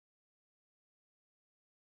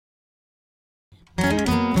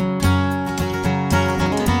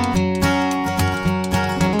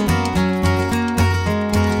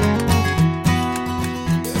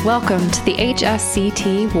Welcome to the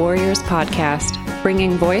HSCT Warriors Podcast,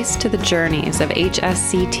 bringing voice to the journeys of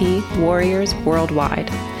HSCT warriors worldwide.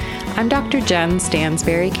 I'm Dr. Jen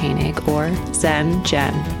Stansberry Koenig, or Zen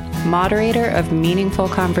Jen, moderator of meaningful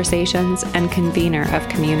conversations and convener of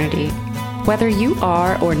community. Whether you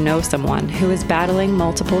are or know someone who is battling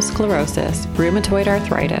multiple sclerosis, rheumatoid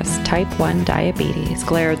arthritis, type 1 diabetes,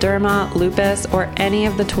 scleroderma, lupus, or any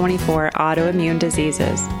of the 24 autoimmune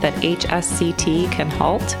diseases that HSCT can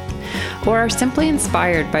halt, or are simply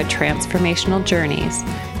inspired by transformational journeys,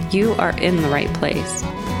 you are in the right place.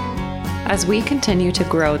 As we continue to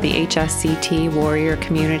grow the HSCT warrior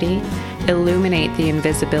community, illuminate the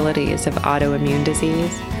invisibilities of autoimmune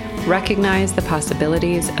disease, recognize the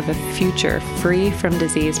possibilities of a future free from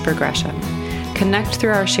disease progression, connect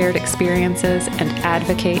through our shared experiences, and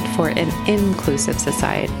advocate for an inclusive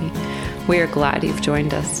society. We are glad you've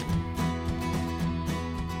joined us.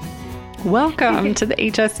 Welcome to the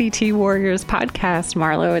HSCT Warriors Podcast,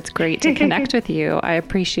 Marlo. It's great to connect with you. I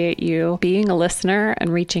appreciate you being a listener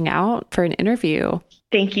and reaching out for an interview.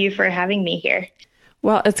 Thank you for having me here.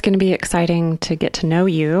 Well, it's going to be exciting to get to know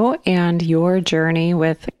you and your journey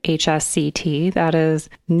with HSCT. That is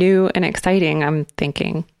new and exciting, I'm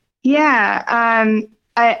thinking. Yeah,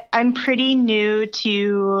 I'm pretty new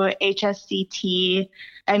to HSCT.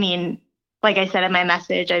 I mean, like I said in my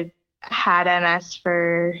message, I've had MS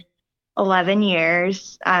for 11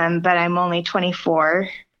 years, but I'm only 24,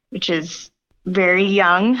 which is very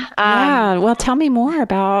young. Well, tell me more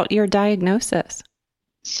about your diagnosis.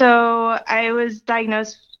 So I was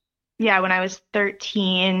diagnosed, when I was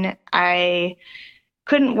 13. I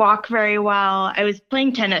couldn't walk very well. I was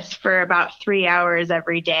playing tennis for about 3 hours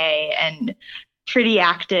every day and pretty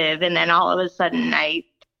active. And then all of a sudden I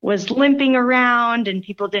was limping around and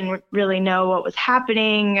people didn't really know what was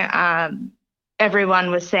happening.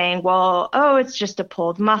 Everyone was saying, well, it's just a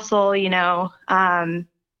pulled muscle, I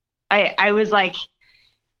was like,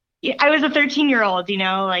 I was a 13-year-old,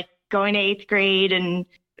 like going to 8th grade and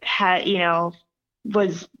had,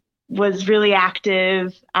 was really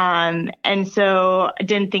active. And so I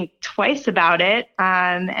didn't think twice about it.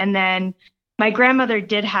 And then my grandmother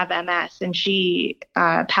did have MS and she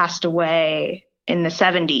passed away in the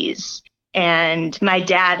 70s. And my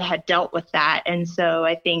dad had dealt with that. And so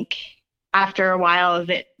I think after a while of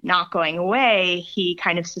it not going away, he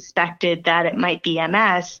kind of suspected that it might be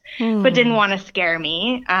MS, but didn't want to scare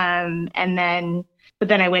me. But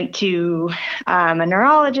then I went to a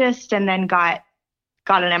neurologist and then got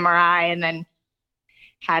an MRI and then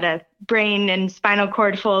had a brain and spinal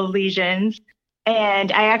cord full of lesions.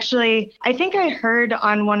 And I think I heard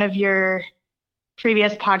on one of your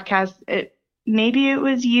previous podcasts, maybe it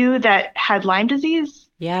was you that had Lyme disease.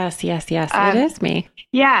 Yes. It is me.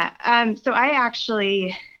 Yeah. So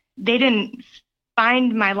they didn't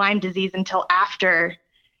find my Lyme disease until after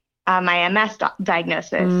my MS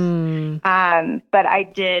diagnosis. But I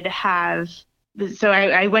did have, so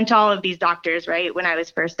I went to all of these doctors, right, when I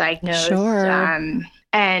was first diagnosed. Sure.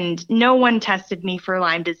 And no one tested me for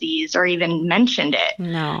Lyme disease or even mentioned it.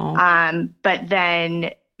 No. But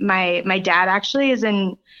then my dad actually is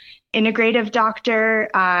an integrative doctor.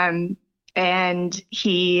 And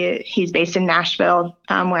he's based in Nashville,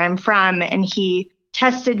 where I'm from, and he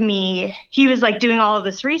tested me. He was like doing all of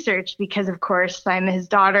this research because, of course, I'm his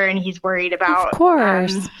daughter, and he's worried about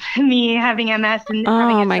me having MS and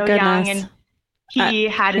having it so young. And he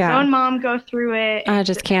had his own mom go through it. I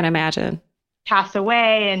just can't imagine. Pass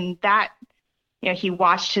away, and that he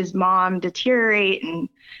watched his mom deteriorate,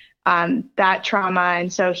 and that trauma,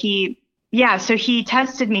 and so he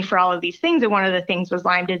tested me for all of these things, and one of the things was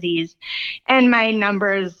Lyme disease. And my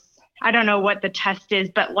numbers, I don't know what the test is,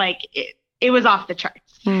 but like it was off the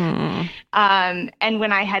charts. And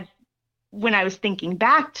when I was thinking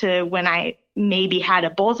back to when I maybe had a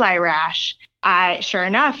bullseye rash, sure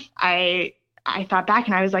enough, I thought back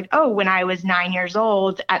and I was like, when I was 9 years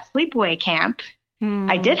old at sleepaway camp,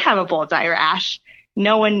 I did have a bullseye rash.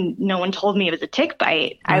 No one told me it was a tick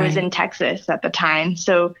bite. Right. I was in Texas at the time.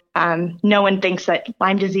 So no one thinks that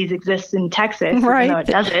Lyme disease exists in Texas. Right. No, it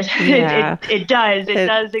doesn't. Yeah. It does. It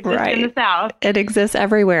does exist in the South. It exists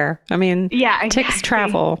everywhere. I mean, exactly. Ticks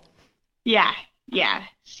travel. Yeah.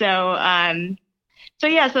 So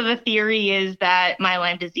the theory is that my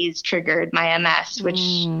Lyme disease triggered my MS, which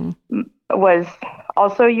was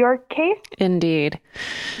also your case. Indeed.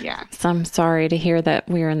 Yeah. So I'm sorry to hear that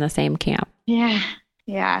we're in the same camp.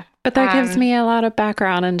 Yeah. But that gives me a lot of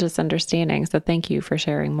background and just understanding. So thank you for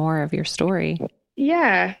sharing more of your story.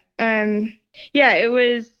 Yeah. Yeah, it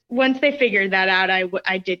was once they figured that out,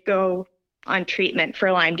 I did go on treatment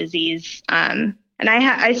for Lyme disease. And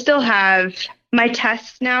I still have my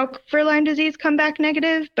tests now for Lyme disease come back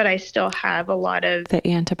negative, but I still have a lot of The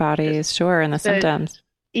antibodies, sure, and the the symptoms.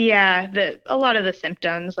 yeah, the a lot of the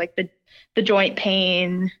symptoms like the joint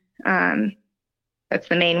pain. That's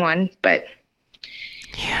the main one, but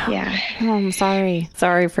Yeah. yeah. Oh, I'm sorry.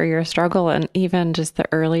 Sorry for your struggle and even just the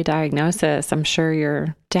early diagnosis. I'm sure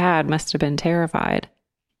your dad must have been terrified.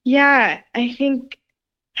 Yeah, I think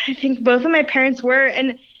both of my parents were,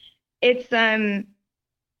 and it's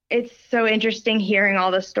it's so interesting hearing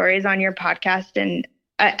all the stories on your podcast. And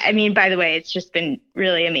I mean, by the way, it's just been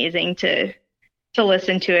really amazing to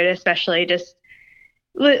listen to it, especially just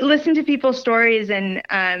listen to people's stories and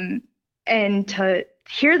to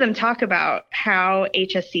hear them talk about how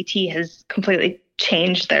HSCT has completely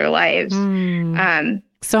changed their lives.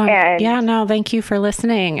 So, And yeah, no, thank you for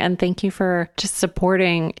listening and thank you for just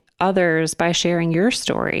supporting others by sharing your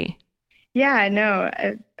story. yeah, no,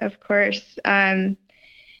 of course.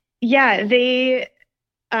 Yeah, they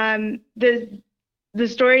the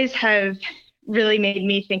stories have really made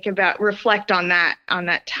me think about reflect on that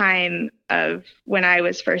time of when I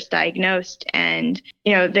was first diagnosed. And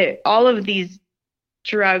all of these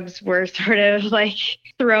drugs were sort of like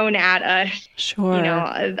thrown at us, Sure.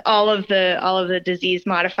 all of the disease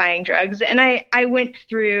modifying drugs. And I went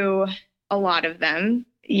through a lot of them.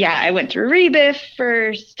 Yeah, I went through Rebif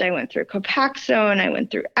first. I went through Copaxone. I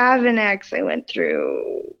went through Avonex. I went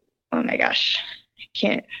through, oh my gosh, I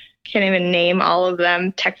can't even name all of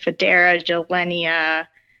them. Tecfidera, Gilenya.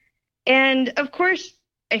 And of course,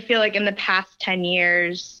 I feel like in the past 10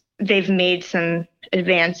 years, they've made some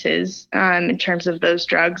advances in terms of those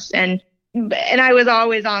drugs. And I was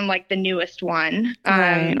always on like the newest one.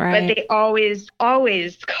 Right. But they always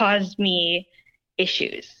caused me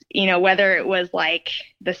issues, whether it was like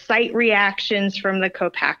the site reactions from the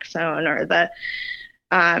Copaxone or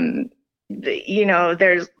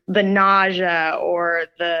there's the nausea or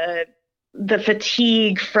the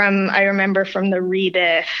fatigue I remember from the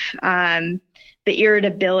Rebif, the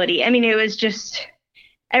irritability. I mean, it was just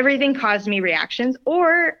everything caused me reactions,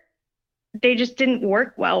 or they just didn't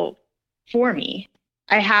work well for me.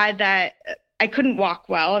 I couldn't walk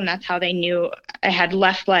well, and that's how they knew I had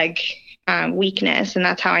left leg weakness, and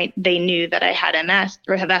that's how they knew that I had MS,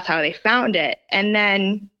 or that's how they found it. And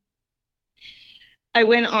then I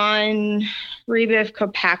went on Rebif,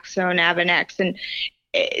 Copaxone, Avonex, and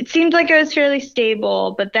it seemed like I was fairly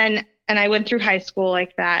stable. But then, and I went through high school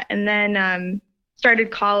like that, and then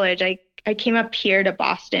started college. I came up here to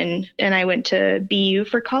Boston, and I went to BU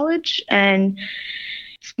for college. And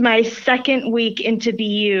my second week into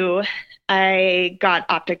BU, I got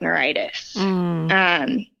optic neuritis,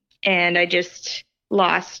 and I just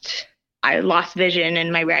lost vision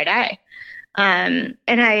in my right eye. And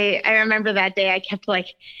I remember that day I kept like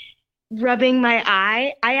rubbing my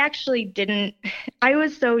eye. I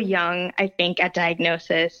was so young, I think, at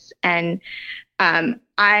diagnosis. And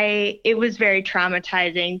it was very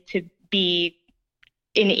traumatizing to be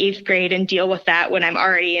in 8th grade and deal with that when I'm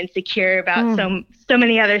already insecure about so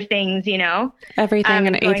many other things, Everything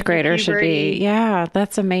an 8th grader should be. Yeah,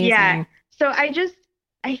 that's amazing. Yeah. So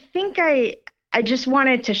I think I just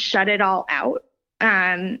wanted to shut it all out.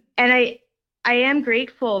 And I am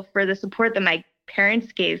grateful for the support that my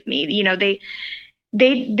parents gave me.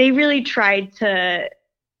 They really tried to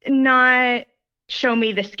not show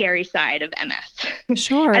me the scary side of MS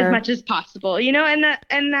Sure. as much as possible, and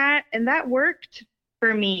that worked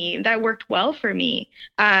for me. That worked well for me.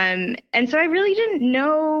 And so I really didn't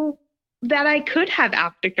know that I could have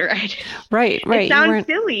optic neuritis. Right. It sounds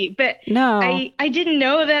silly, but no, I didn't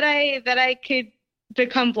know that I could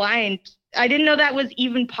become blind. I didn't know that was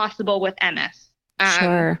even possible with MS.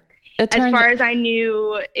 Sure. As far as I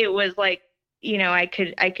knew, it was like, I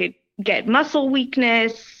could get muscle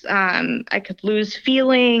weakness. I could lose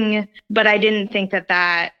feeling, but I didn't think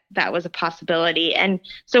that was a possibility. And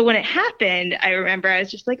so when it happened, I remember I was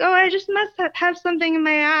just like, oh, I just must have something in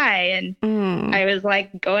my eye. And I was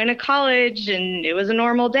like going to college, and it was a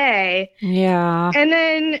normal day. Yeah. And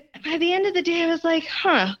then by the end of the day, I was like,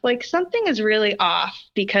 like something is really off,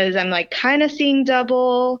 because I'm like kind of seeing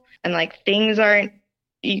double, and like things are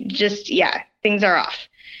off.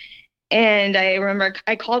 And I remember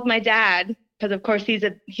I called my dad, because of course he's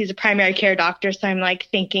a primary care doctor. So I'm like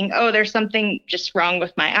thinking, oh, there's something just wrong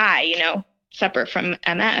with my eye, separate from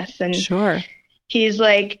MS. And sure. He's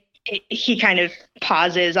like, he kind of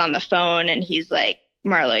pauses on the phone, and he's like,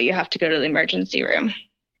 Marla, you have to go to the emergency room.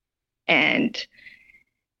 And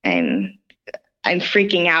I'm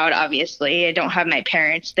freaking out, obviously. I don't have my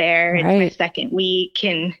parents there. It's my second week.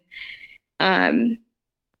 And I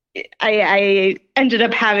ended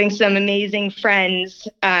up having some amazing friends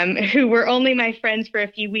who were only my friends for a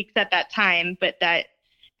few weeks at that time, but that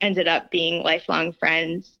ended up being lifelong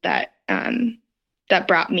friends that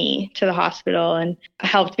brought me to the hospital and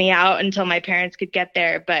helped me out until my parents could get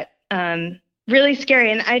there. But really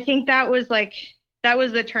scary. And I think that was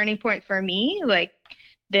the turning point for me. Like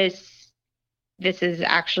this is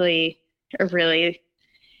actually a really,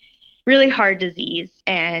 really hard disease.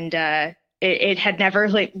 And it had never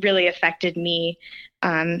really affected me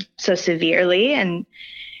so severely. And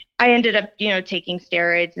I ended up, taking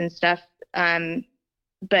steroids and stuff.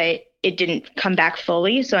 But it didn't come back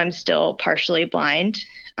fully. So I'm still partially blind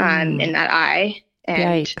in that eye,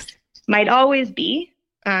 and Yikes. might always be.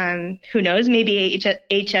 Who knows? Maybe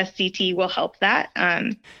HSCT will help that.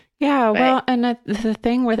 Well, and the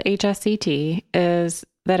thing with HSCT is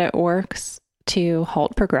that it works to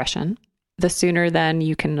halt progression. The sooner then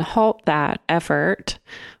you can halt that effort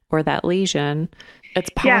or that lesion, it's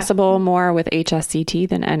possible more with HSCT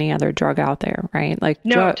than any other drug out there, right? Like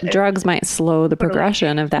drugs might slow the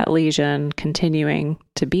progression of that lesion continuing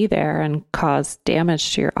to be there and cause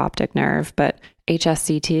damage to your optic nerve, but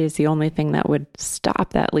HSCT is the only thing that would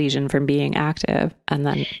stop that lesion from being active, and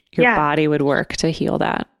then your body would work to heal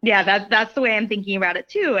that. Yeah, that's the way I'm thinking about it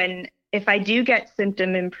too. And if I do get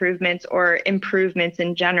symptom improvements or improvements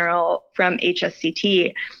in general from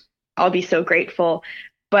HSCT, I'll be so grateful.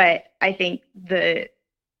 But I think the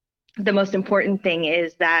most important thing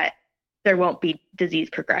is that there won't be disease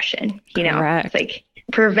progression. Correct. It's like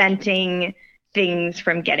preventing things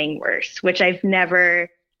from getting worse, which I've never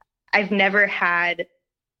had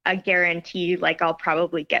a guarantee like I'll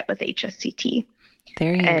probably get with HSCT.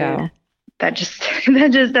 There you go. That just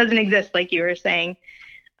doesn't exist, like you were saying.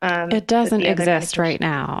 It doesn't exist right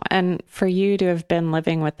now. And for you to have been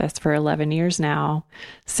living with this for 11 years now,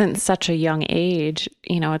 since such a young age,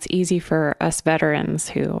 it's easy for us veterans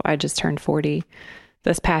who I just turned 40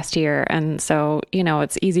 this past year. And so,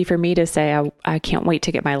 it's easy for me to say, I can't wait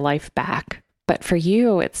to get my life back. But for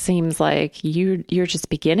you, it seems like you're just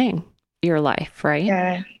beginning your life,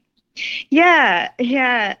 right? Yeah.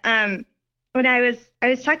 When I was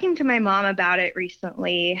talking to my mom about it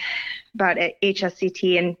recently, about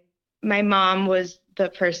HSCT, and my mom was the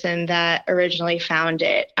person that originally found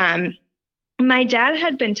it. My dad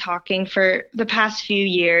had been talking for the past few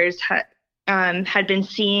years, had been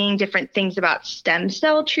seeing different things about stem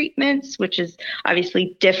cell treatments, which is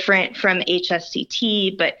obviously different from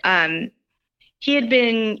HSCT, but he had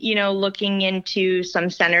been, looking into some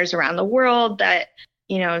centers around the world that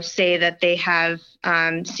say that they have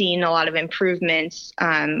seen a lot of improvements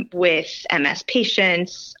with MS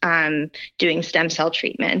patients doing stem cell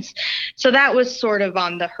treatments. So that was sort of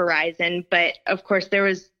on the horizon. But of course,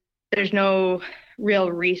 there's no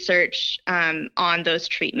real research on those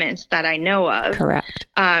treatments that I know of. Correct.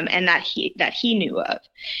 And that he knew of.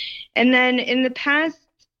 And then in the past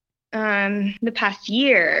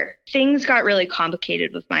year, things got really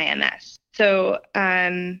complicated with my MS. So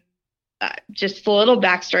just a little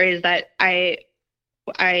backstory is that I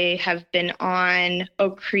have been on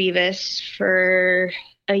Ocrevus for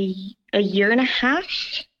a year and a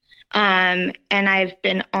half, and I've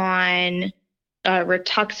been on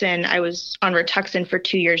Rituxan. I was on Rituxan for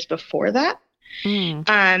 2 years before that,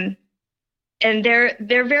 and they're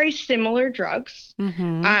very similar drugs.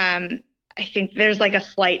 Mm-hmm. I think there's like a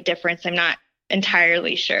slight difference. I'm not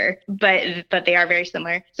entirely sure, but they are very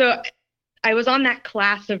similar. So I was on that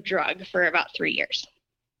class of drug for about 3 years,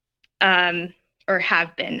 or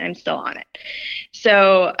have been. I'm still on it.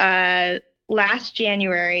 So last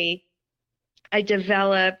January, I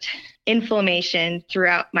developed inflammation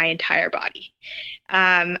throughout my entire body.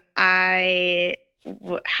 I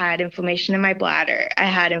had inflammation in my bladder. I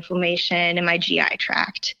had inflammation in my GI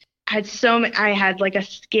tract. I had like a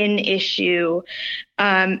skin issue,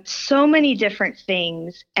 so many different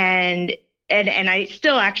things, and I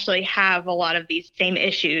still actually have a lot of these same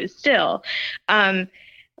issues still. I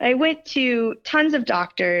went to tons of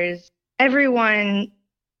doctors. Everyone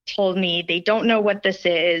told me they don't know what this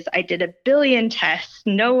is. I did 1 billion tests.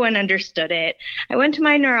 No one understood it. I went to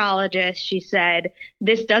my neurologist. She said,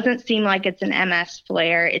 this doesn't seem like it's an MS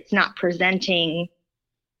flare. It's not presenting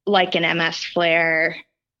like an MS flare.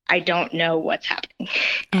 I don't know what's happening.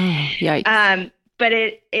 Oh, yikes. But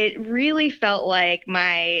it really felt like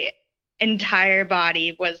my entire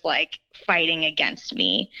body was like fighting against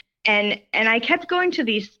me. And I kept going to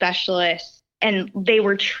these specialists, and they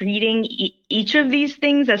were treating each of these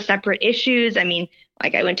things as separate issues. I mean,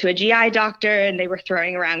 Like I went to a GI doctor and they were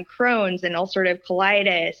throwing around Crohn's and ulcerative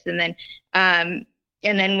colitis, and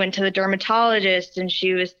then went to the dermatologist and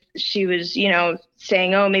she was,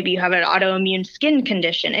 saying, oh, maybe you have an autoimmune skin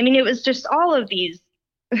condition. I mean, it was just all of these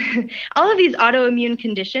all of these autoimmune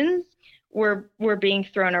conditions were being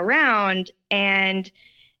thrown around. And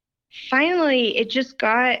finally it just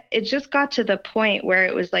got to the point where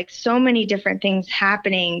it was like so many different things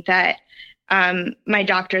happening that my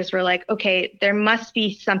doctors were like, okay, there must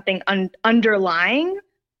be something underlying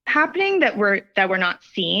happening that we're not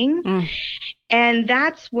seeing. And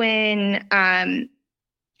that's when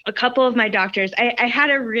a couple of my doctors, I had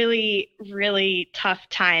a really, really tough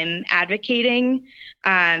time advocating.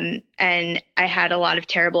 And I had a lot of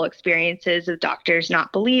terrible experiences of doctors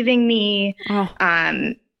not believing me,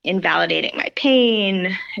 invalidating my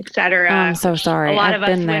pain, etc. I'm so sorry. A lot I've of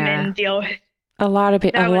us been there. women deal with. A lot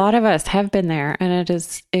of us have been there, and it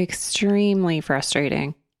is extremely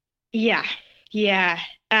frustrating. Yeah. Yeah.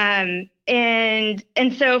 And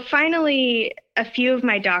so finally, a few of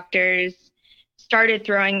my doctors started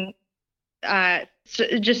throwing,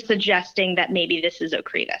 just suggesting that maybe this is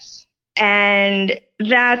Ocrevus. And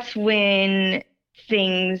that's when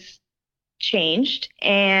things changed.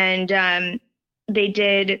 And they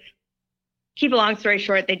did, keep a long story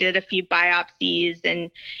short, they did a few biopsies,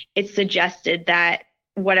 and it suggested that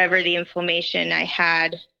whatever the inflammation I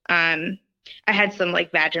had some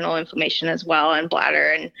like vaginal inflammation as well, and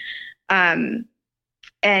bladder, and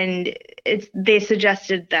they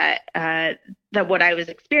suggested that that what I was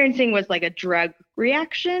experiencing was like a drug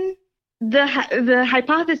reaction. The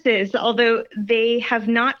hypothesis, although they have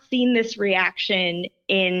not seen this reaction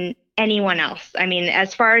in anyone else. I mean,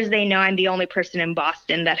 as far as they know, I'm the only person in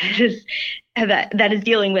Boston that is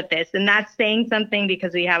dealing with this, and that's saying something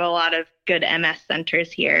because we have a lot of good MS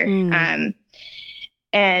centers here.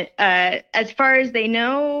 And as far as they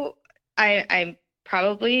know, I'm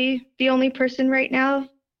probably the only person right now,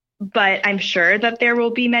 but I'm sure that there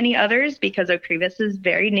will be many others because Ocrevus is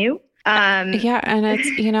very new. Yeah, and it's,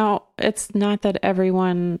 it's not that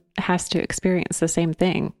everyone has to experience the same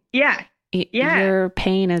thing. Yeah. Your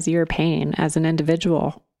pain is your pain as an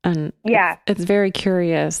individual. And it's very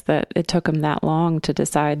curious that it took them that long to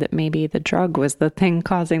decide that maybe the drug was the thing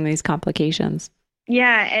causing these complications.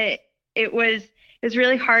 Yeah, it was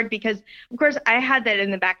really hard because, of course, I had that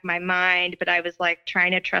in the back of my mind, but I was like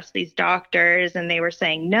trying to trust these doctors and they were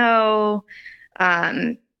saying no.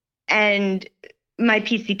 And my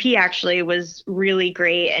PCP actually was really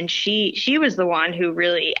great. And she was the one who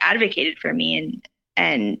really advocated for me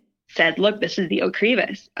and said, look, this is the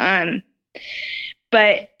Ocrevus.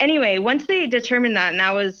 But anyway, once they determined that,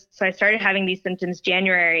 so I started having these symptoms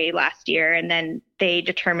January last year, and then they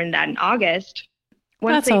determined that in August.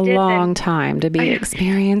 That's a long time to be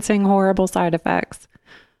experiencing horrible side effects.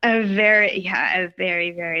 A very,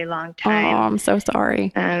 very long time. Oh, I'm so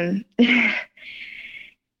sorry. Yeah,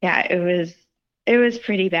 it was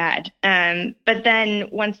pretty bad. But then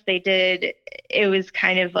once they did, it was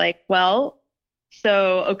kind of like, well,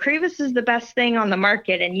 so Ocrevus is the best thing on the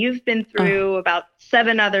market, and you've been through about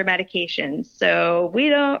 7 other medications, so we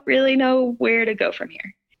don't really know where to go from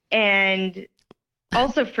here. And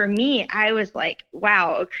also for me, I was like,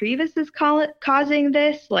 wow, Ocrevus is causing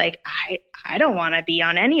this. Like, I don't want to be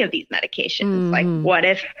on any of these medications. Like, what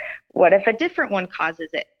if a different one causes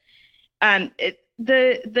it?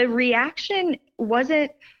 The reaction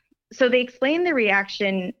wasn't, so they explained the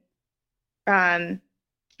reaction,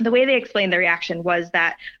 the way they explained the reaction was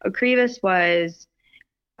that Ocrevus was,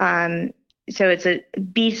 so it's a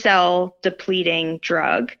B cell depleting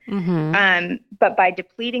drug. But by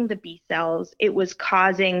depleting the B cells, it was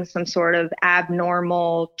causing some sort of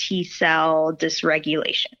abnormal T cell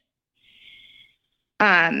dysregulation.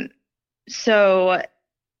 So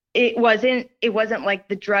it wasn't like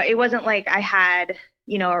the drug, it wasn't like I had,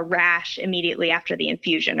 a rash immediately after the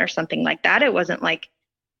infusion or something like that. It wasn't like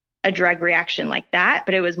a drug reaction like that,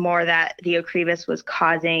 but it was more that the Ocrevus was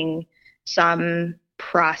causing some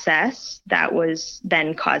process that was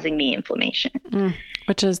then causing me inflammation.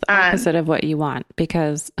 Which is the opposite of what you want,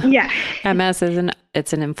 because MS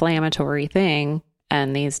it's an inflammatory thing,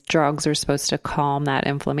 and these drugs are supposed to calm that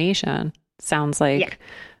inflammation. Sounds like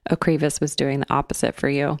Ocrevus was doing the opposite for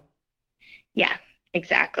you. Yeah,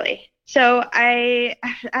 exactly. So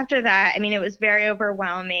after that, I mean, it was very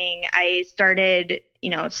overwhelming. I started,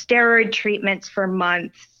 steroid treatments for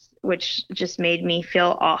months, which just made me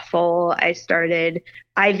feel awful. I started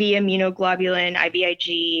IV immunoglobulin,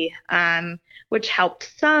 IVIG, which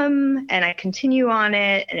helped some, and I continue on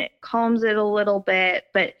it, and it calms it a little bit,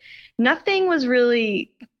 but nothing was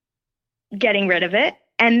really getting rid of it.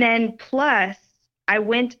 And then plus, I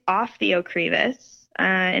went off the Ocrevus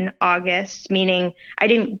in August, meaning I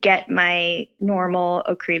didn't get my normal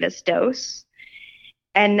Ocrevus dose.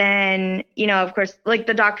 And then, of course, like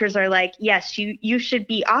the doctors are like, yes, you should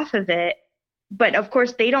be off of it. But of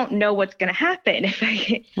course, they don't know what's going to happen if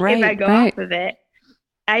I go off of it.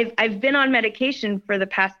 I've been on medication for the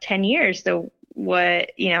past 10 years. So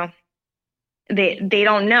what, they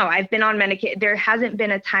don't know. I've been on medication. There hasn't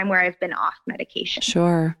been a time where I've been off medication.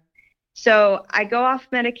 Sure. So I go off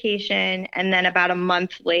medication, and then about a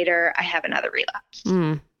month later, I have another relapse.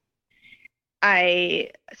 I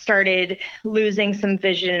started losing some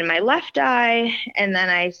vision in my left eye, and then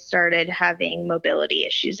I started having mobility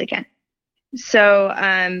issues again. So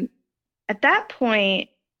at that point,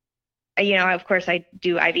 of course, I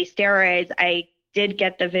do IV steroids. I did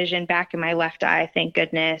get the vision back in my left eye, thank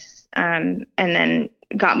goodness, and then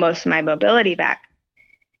got most of my mobility back.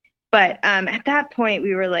 But at that point,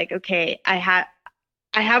 we were like, okay, I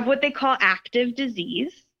have what they call active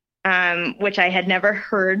disease, which I had never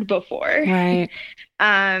heard before. Right.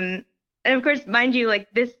 And of course, mind you, like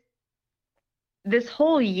this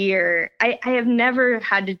whole year, I have never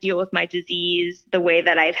had to deal with my disease the way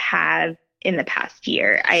that I've had in the past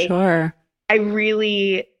year. Sure. I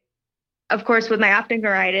really, of course, with my optic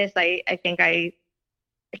neuritis, I think I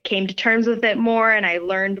came to terms with it more, and I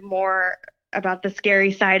learned more about the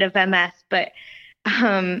scary side of MS, but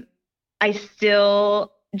I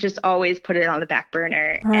still just always put it on the back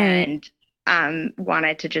burner. Right. And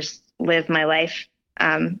wanted to just live my life,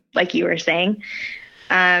 like you were saying.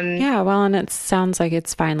 Yeah, well, and it sounds like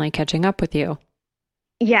it's finally catching up with you.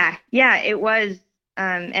 Yeah, it was,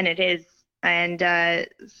 and it is. And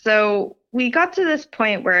so we got to this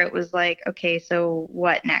point where it was like, okay, so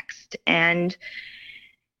what next? And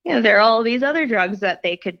there are all these other drugs that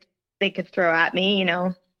they could throw at me,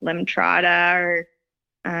 Lemtrada, or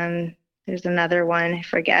there's another one I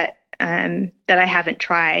forget, that I haven't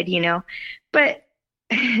tried, but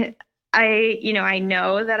I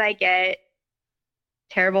know that I get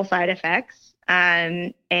terrible side effects,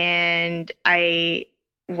 and I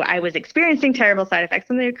was experiencing terrible side effects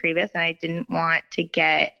from the Ocrevus, and I didn't want to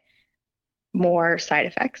get more side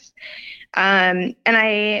effects. And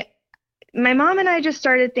my mom and I just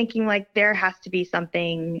started thinking, like, there has to be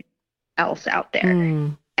something else out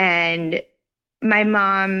there. And my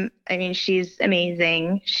mom, I mean, she's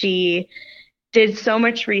amazing. She did so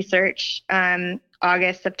much research,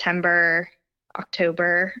 August, September,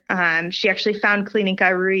 October. She actually found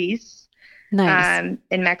Clinica Ruiz, nice.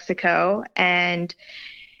 In Mexico. And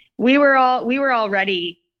we were all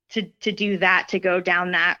ready to do that, to go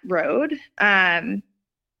down that road. And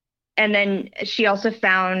then she also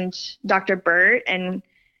found Dr. Burt, and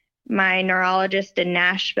my neurologist in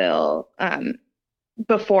Nashville,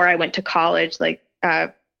 before I went to college, like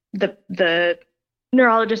the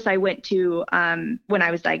neurologist I went to when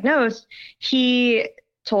I was diagnosed, he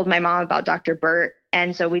told my mom about Dr. Burt.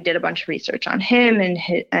 And so we did a bunch of research on him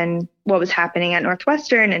and what was happening at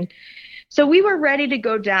Northwestern. And so we were ready to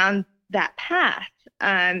go down that path.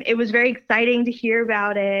 It was very exciting to hear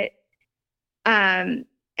about it. And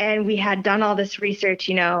we had done all this research,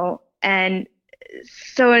 and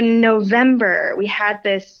so in November, we had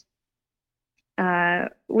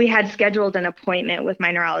scheduled an appointment with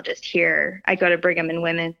my neurologist here. I go to Brigham and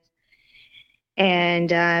Women's,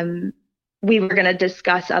 and we were going to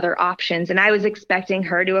discuss other options. And I was expecting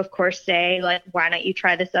her to, of course, say, like, why don't you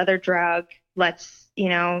try this other drug? Let's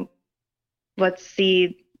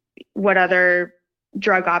see what other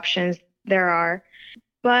drug options there are.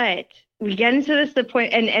 But we get into this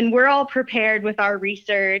appointment, and we're all prepared with our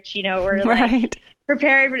research, we're right.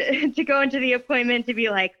 Prepared to go into the appointment to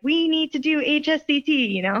be like, we need to do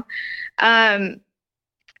HSCT,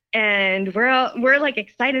 and we're like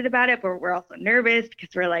excited about it, but we're also nervous because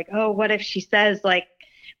we're like, oh, what if she says, like,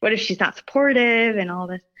 what if she's not supportive and all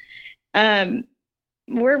this?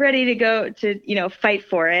 We're ready to go to, fight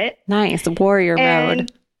for it. Nice. Warrior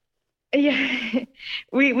mode. Yeah,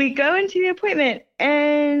 we go into the appointment,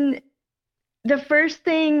 and the first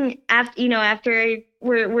thing after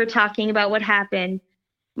we're talking about what happened,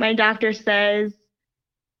 my doctor says,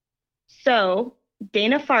 so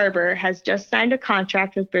Dana-Farber has just signed a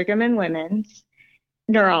contract with Brigham and Women's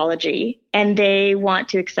Neurology, and they want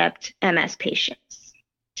to accept MS patients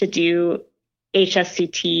to do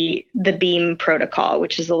HSCT, the BEAM protocol,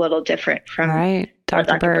 which is a little different from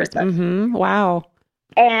Dr. Burt. Wow.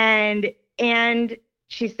 And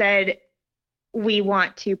she said, we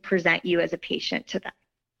want to present you as a patient to them.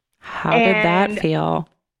 How did that feel?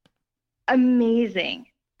 Amazing.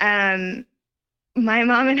 My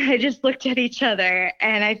mom and I just looked at each other,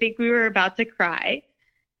 and I think we were about to cry.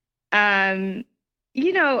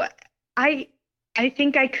 you know, I I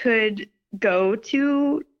think I could go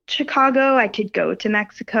to Chicago, I could go to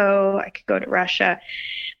Mexico, I could go to Russia,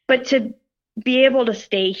 but to be able to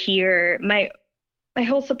stay here, my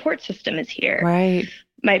whole support system is here. Right.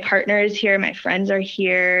 My partner is here, my friends are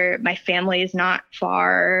here, my family is not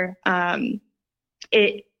far.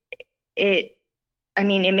 It it I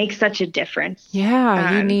mean, it makes such a difference.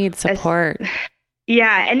 Yeah, you need As support.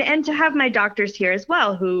 Yeah, and to have my doctors here as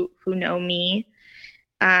well who know me.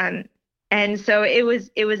 Um, and so it was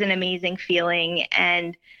an amazing feeling.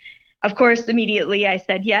 And of course, immediately I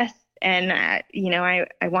said yes. And I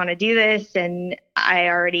want to do this. And I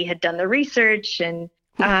already had done the research. And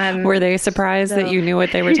Were they surprised that so you knew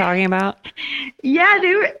what they were talking about? yeah,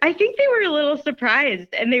 they were. I think they were a little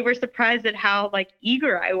surprised, and they were surprised at how like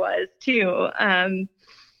eager I was too.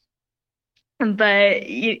 But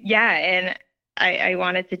yeah, and I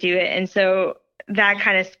wanted to do it. And so that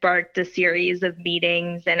kind of sparked a series of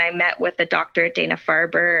meetings. And I met with a doctor at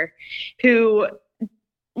Dana-Farber who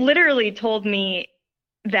literally told me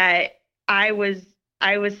that I was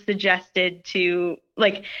I was suggested to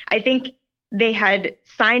like I think they had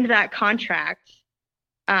signed that contract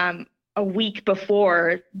a week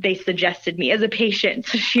before they suggested me as a patient.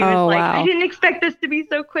 So she was Oh, like, I wow. didn't expect this to be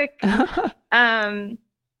so quick. Um,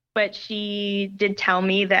 but she did tell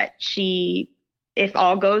me that if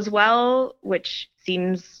all goes well, which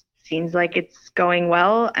seems like it's going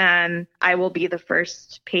well, I will be the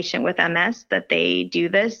first patient with MS that they do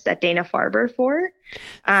this at Dana-Farber for.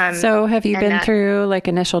 So have you And been that through like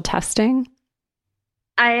initial testing?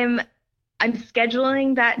 I'm I'm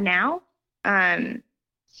scheduling that now. Um,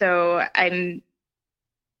 so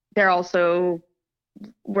they're also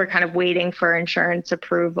we're kind of waiting for insurance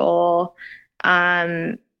approval.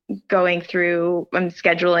 Um, I'm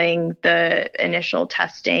scheduling the initial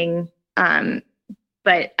testing.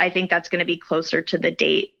 But I think that's going to be closer to the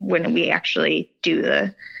date when we actually do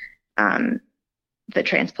um, the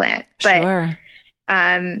transplant. But Sure.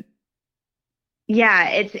 um,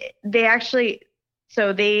 yeah,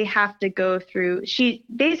 so they have to go through. She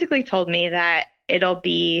basically told me that it'll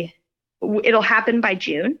happen by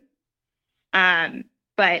June,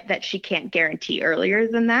 but that she can't guarantee earlier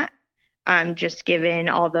than that, just given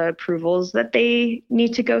all the approvals that they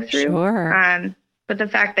need to go through. Sure. But the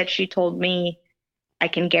fact that she told me I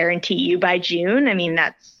can guarantee you by June, I mean,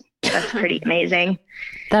 that's pretty amazing.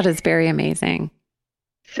 That is very amazing.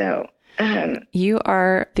 So, You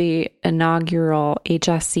are the inaugural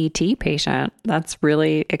HSCT patient. That's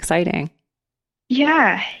really exciting.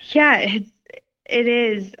 yeah, it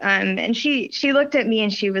is. And she looked at me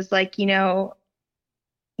and she was like, you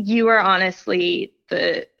are honestly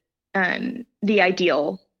the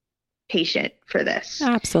ideal patient for this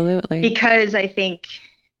Absolutely. because I think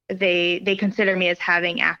they consider me as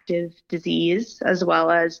having active disease as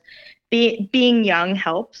well as being young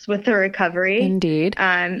helps with the recovery. Indeed.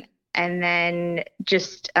 And then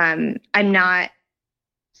just I'm not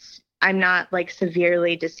like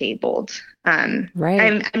severely disabled.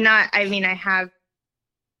 Right. I'm not. I mean, I have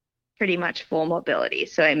pretty much full mobility,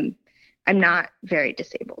 so I'm not very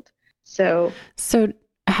disabled. So So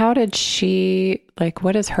how did she, like,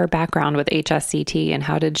 what is her background with HSCT and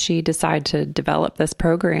how did she decide to develop this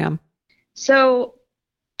program? so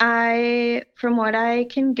from what I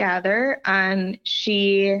can gather,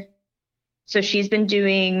 she's been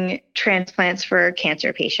doing transplants for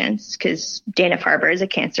cancer patients because Dana-Farber is a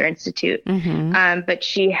cancer institute. Mm-hmm. But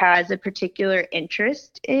she has a particular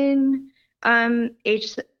interest in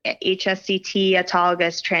HSCT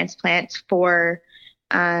autologous transplants for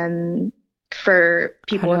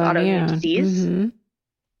people with autoimmune disease. Mm-hmm.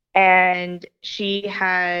 And she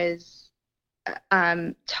has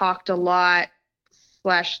talked a lot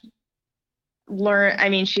slash learn. I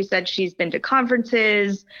mean, she said she's been to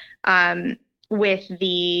conferences with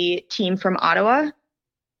the team from Ottawa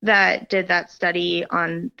that did that study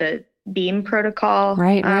on the BEAM protocol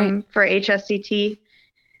Right. for HSCT.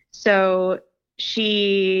 So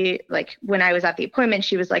like when I was at the appointment,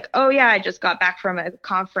 she was like, "Oh yeah, I just got back from a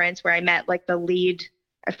conference where I met like the lead,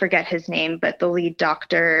 I forget his name, but the lead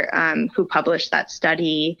doctor who published that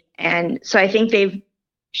study." And so I think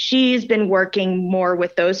she's been working more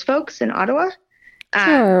with those folks in Ottawa.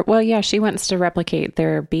 Sure. Well, yeah, she wants to replicate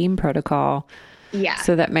their BEAM protocol. Yeah.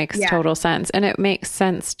 So that makes total sense. And it makes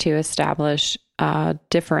sense to establish a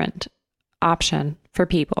different option for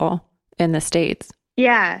people in the States.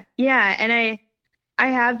 Yeah. Yeah. And I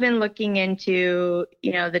have been looking into,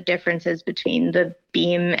 the differences between the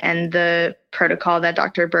BEAM and the protocol that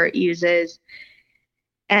Dr. Burt uses.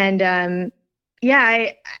 And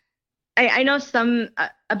yeah, I know some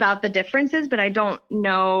about the differences, but I don't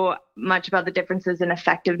know much about the differences in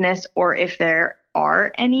effectiveness or if there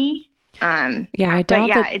are any. Yeah, I But doubt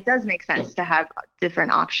yeah, that. it does make sense to have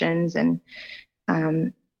different options, and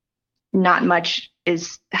um, not much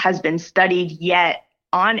has been studied yet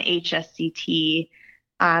on HSCT,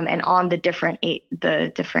 and on the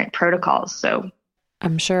different protocols. So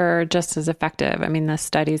I'm sure just as effective. I mean, the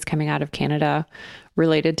studies coming out of Canada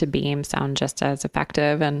related to Beam sound just as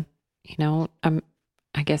effective. And,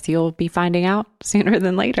 I guess you'll be finding out sooner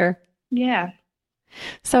than later. yeah.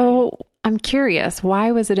 So I'm curious,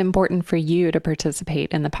 why was it important for you to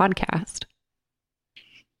participate in the podcast?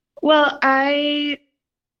 Well, I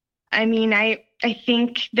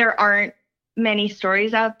think there aren't many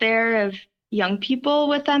stories out there of young people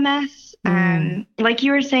with MS. Mm, Like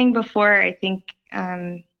you were saying before, I think,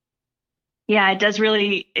 yeah, it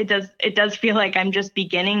does feel like I'm just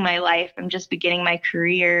beginning my life. I'm just beginning my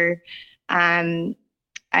career. Um,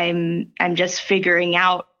 I'm just figuring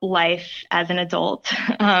out life as an adult.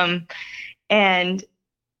 And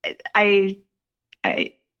I,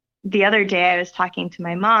 I, the other day I was talking to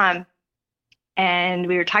my mom, and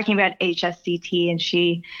we were talking about HSCT, and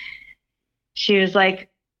she was like,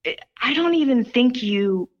 I don't even think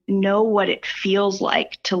you know what it feels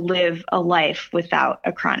like to live a life without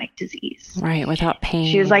a chronic disease. right, without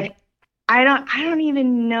She was pain. like, I don't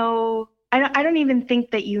even know, I don't even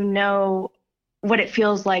think that you know what it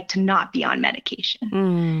feels like to not be on medication.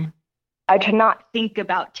 Mm, To not think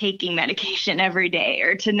about taking medication every day,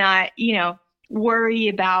 or to not, worry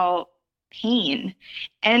about pain.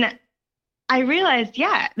 And I realized,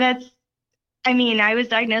 yeah, I was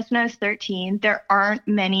diagnosed when I was 13. There aren't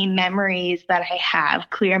many memories that I have,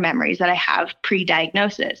 clear memories that I have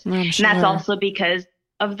pre-diagnosis. I'm And that's sure. also because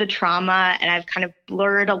of the trauma, and I've kind of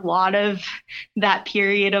blurred a lot of that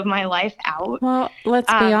period of my life out. Well, let's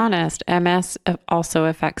be Um, honest, MS also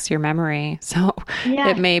affects your memory. So it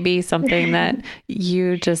yeah. may be something that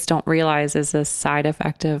you just don't realize is a side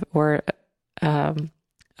effect of or um,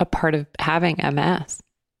 a part of having MS.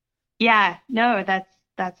 Yeah, no,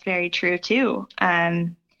 that's very true too.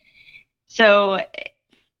 So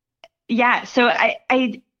yeah, so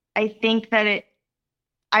I think that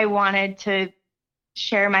I wanted to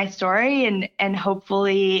share my story, and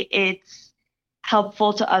hopefully it's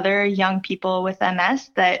helpful to other young people with MS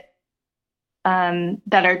that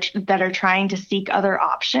are trying to seek other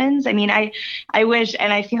options. I wish,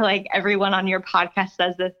 and I feel like everyone on your podcast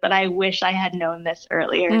says this, but I wish I had known this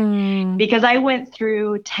earlier, Mm. because I went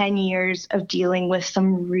through 10 years of dealing with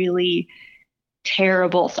some really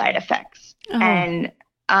terrible side effects, Oh,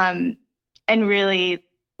 um and really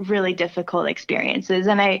really difficult experiences,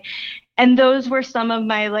 and those were some of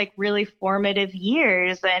my like really formative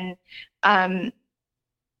years, um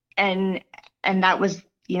and that was,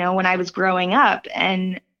 when I was growing up.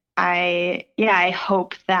 And I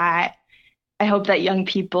hope that young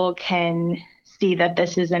people can see that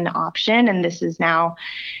this is an option, and this is now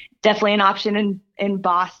definitely an option in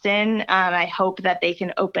Boston. I hope that they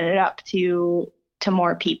can open it up to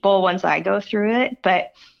more people once I go through it.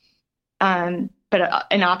 But an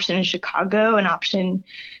option in Chicago, an option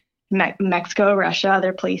Mexico, Russia,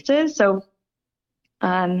 other places. So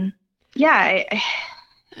um, yeah, I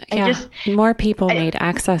yeah. just More people I, need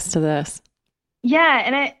access to this. yeah,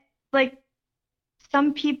 and I like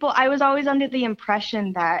some people. I was always under the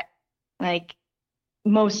impression that like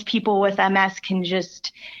most people with MS can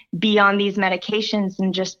just be on these medications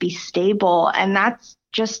and just be stable. And that's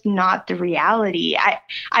just not the reality.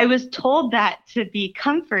 I was told that to be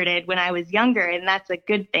comforted when I was younger, and that's a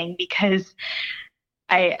good thing, because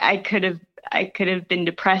I could have been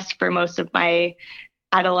depressed for most of my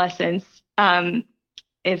adolescence,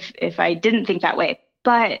 if I didn't think that way.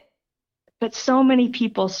 But so many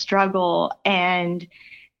people struggle, and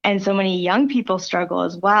so many young people struggle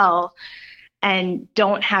as well, and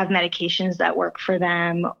don't have medications that work for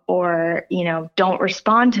them, or don't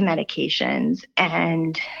respond to medications.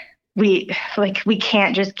 And we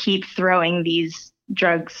can't just keep throwing these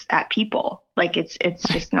drugs at people. Like it's Right.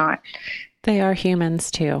 just not. They are humans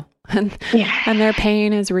too. And Yeah. and their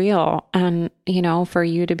pain is real. And, for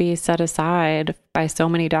you to be set aside by so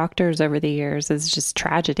many doctors over the years is just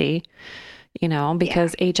tragedy, Yeah.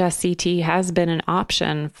 because HSCT has been an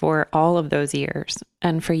option for all of those years.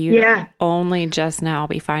 And for you to Yeah. only just now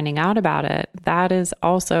be finding out about it, that is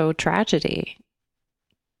also tragedy.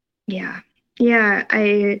 Yeah. Yeah.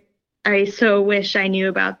 I so wish I knew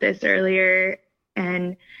about this earlier,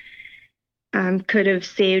 and could have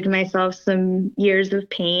saved myself some years of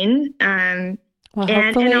pain. Well,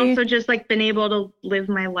 And hopefully, also just like been able to live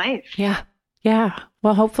my life. yeah. Yeah.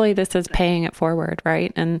 Well, hopefully this is paying it forward,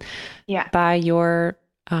 right? And Yeah. by your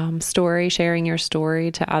story, sharing your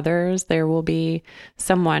story to others, there will be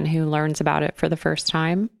someone who learns about it for the first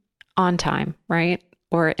time on time, right?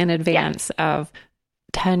 Or in advance of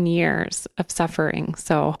 10 years of suffering.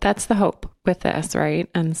 So that's the hope with this, right?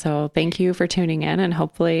 And so thank you for tuning in. And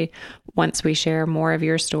hopefully, once we share more of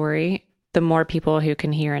your story, the more people who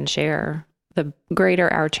can hear and share, the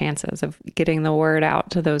greater our chances of getting the word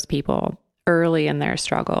out to those people early in their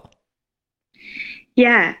struggle.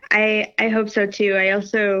 Yeah, I hope so too. I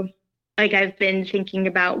also, like, I've been thinking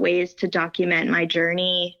about ways to document my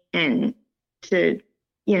journey and to,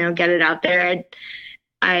 get it out there.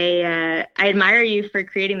 I admire you for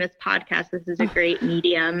creating this podcast. This is a great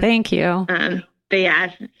medium. Thank you. But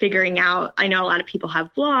yeah, figuring out, I know a lot of people have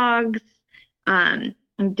blogs, and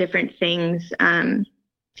different things.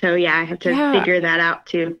 So yeah, I have to figure that out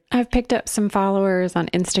too. I've picked up some followers on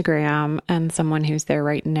Instagram and someone who's there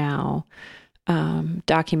right now,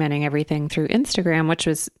 documenting everything through Instagram, which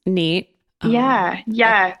was neat. Yeah.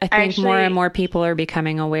 I think more and more people are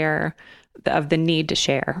becoming aware of the need to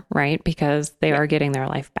share, right? Because they are getting their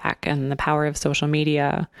life back, and the power of social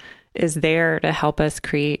media is there to help us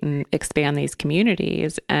create and expand these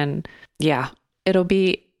communities. And yeah, it'll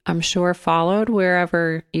be, I'm sure, followed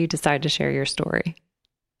wherever you decide to share your story.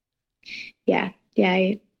 Yeah.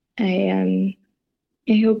 I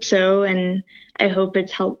hope so. And I hope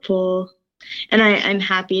it's helpful. And I'm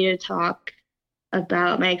happy to talk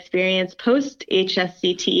about my experience post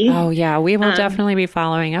HSCT. Oh yeah, we will definitely be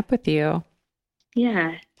following up with you.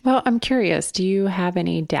 Yeah. Well, I'm curious, do you have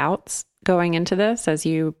any doubts going into this as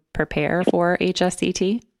you prepare for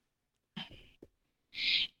HSCT?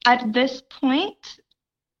 At this point,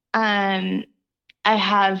 I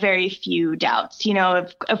have very few doubts.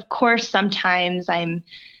 Of course, sometimes I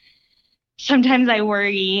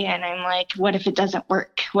worry and I'm like, what if it doesn't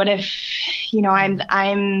work? What if,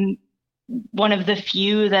 I'm one of the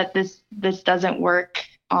few that this doesn't work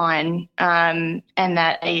on, and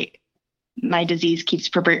that my disease keeps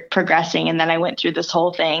progressing, and then I went through this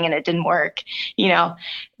whole thing and it didn't work.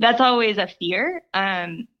 That's always a fear.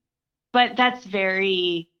 But that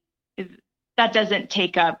doesn't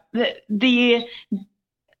take up the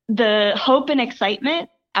hope and excitement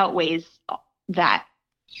outweighs that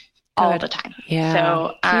all the time. Yeah.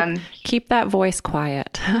 So keep that voice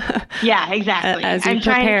quiet. Yeah, exactly. As you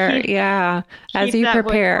prepare. As you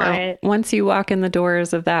prepare, once you walk in the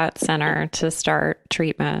doors of that center to start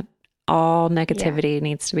treatment, all negativity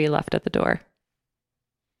needs to be left at the door.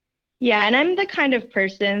 Yeah, and I'm the kind of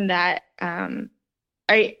person that I'm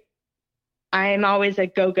always a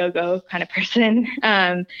go, go, go kind of person.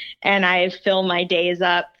 And I fill my days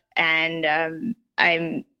up, and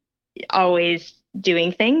I'm always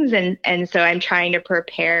doing things. And so I'm trying to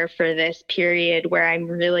prepare for this period where I'm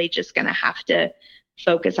really just going to have to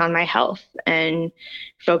focus on my health and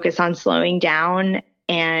focus on slowing down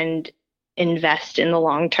and invest in the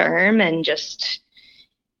long term and just,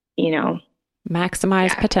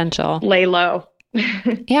 maximize potential. Lay low.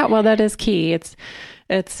 Yeah, well, that is key.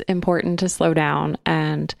 It's important to slow down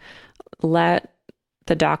and let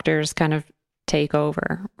the doctors kind of take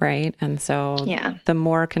over, right? And so the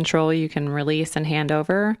more control you can release and hand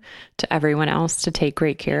over to everyone else to take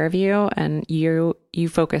great care of you, and you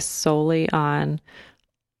focus solely on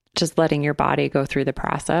just letting your body go through the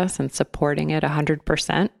process and supporting it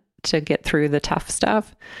 100% to get through the tough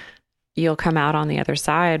stuff, you'll come out on the other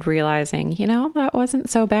side realizing, that wasn't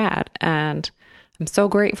so bad. And I'm so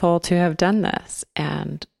grateful to have done this.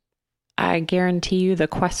 And I guarantee you the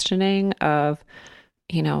questioning of,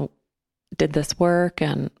 did this work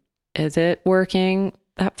and is it working?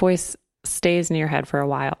 That voice stays in your head for a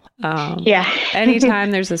while.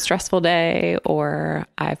 Anytime there's a stressful day, or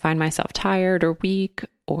I find myself tired or weak,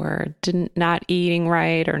 or not eating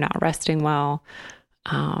right or not resting well,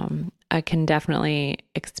 I can definitely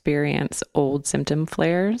experience old symptom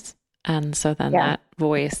flares. And so then that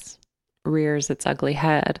voice rears its ugly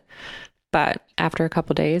head. But after a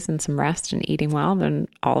couple of days and some rest and eating well, then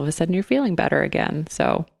all of a sudden you're feeling better again.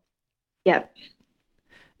 So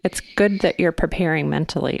it's good that you're preparing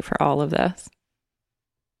mentally for all of this.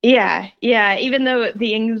 Yeah. Even though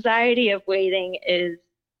the anxiety of waiting is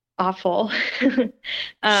awful,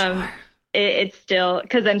 it's still,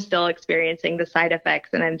 because I'm still experiencing the side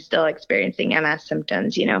effects and I'm still experiencing MS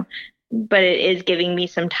symptoms, but it is giving me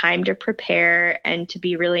some time to prepare and to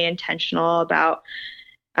be really intentional about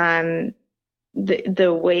the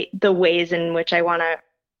ways in which I want to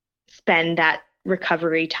spend that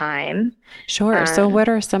recovery time. Sure. So what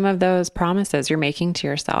are some of those promises you're making to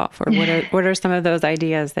yourself, or what are some of those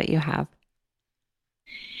ideas that you have?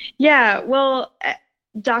 Yeah, well,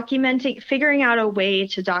 figuring out a way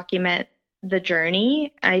to document the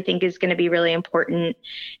journey, I think is going to be really important.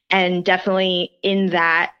 And definitely in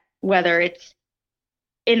that, whether it's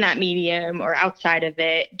in that medium or outside of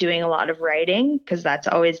it, doing a lot of writing, because that's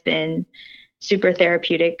always been super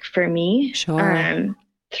therapeutic for me. Sure.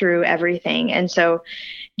 Through everything. And so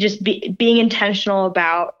just being intentional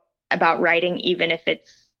about writing, even if it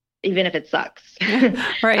sucks.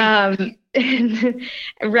 Right.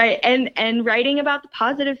 Right. And writing about the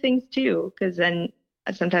positive things too, because then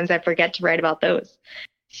sometimes I forget to write about those.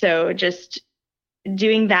 So just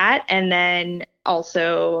doing that. And then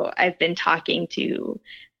also I've been talking to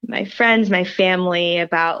my friends, my family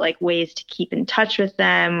about like ways to keep in touch with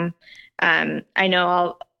them. I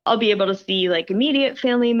know I'll be able to see like immediate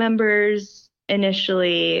family members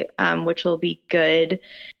initially, which will be good.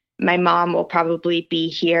 My mom will probably be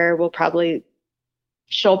here.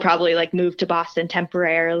 She'll probably like move to Boston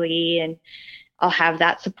temporarily, and I'll have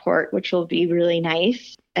that support, which will be really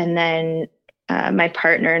nice. And then my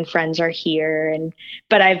partner and friends are here,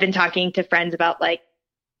 but I've been talking to friends about like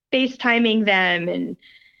FaceTiming them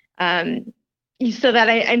and so that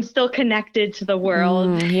I'm still connected to the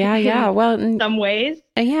world. Yeah. Well, in some ways.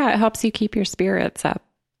 Yeah, it helps you keep your spirits up.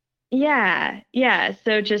 Yeah.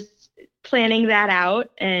 So just planning that out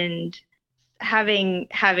and having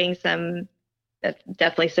some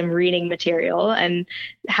definitely some reading material and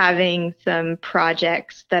having some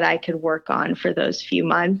projects that I could work on for those few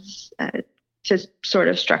months to sort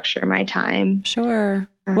of structure my time. Sure.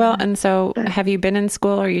 Well, and so have you been in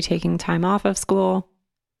school? Are you taking time off of school?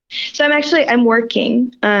 So I'm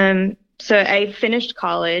working. So I finished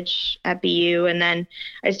college at BU, and then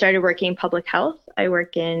I started working in public health. I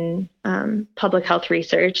work in public health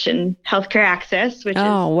research and healthcare access, which is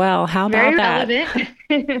well, how about very that?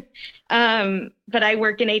 relevant. But I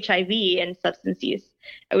work in HIV and substance use,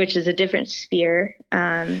 which is a different sphere.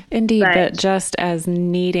 Indeed, but just as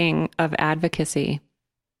needing of advocacy.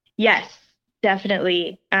 Yes,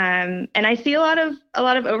 definitely. And I see a lot of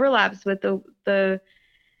overlaps with the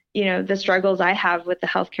struggles I have with the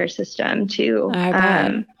healthcare system too. I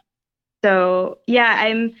bet. So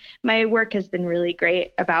yeah, my work has been really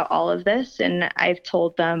great about all of this, and I've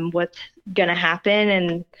told them what's gonna happen,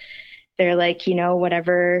 and they're like,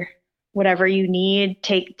 whatever you need,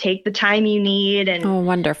 take the time you need, and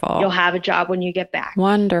wonderful. You'll have a job when you get back.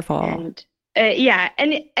 Wonderful. And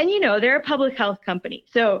they're a public health company,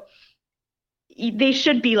 so they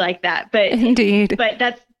should be like that. But indeed, but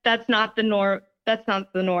that's not the norm. That's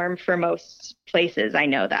not the norm for most places. I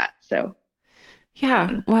know that. So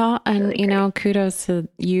yeah, well, and really kudos to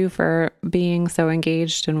you for being so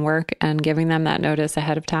engaged in work and giving them that notice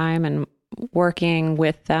ahead of time and working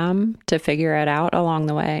with them to figure it out along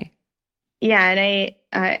the way. Yeah, and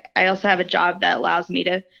I also have a job that allows me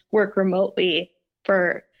to work remotely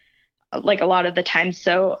for like a lot of the time,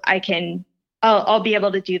 so I'll be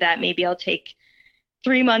able to do that. Maybe I'll take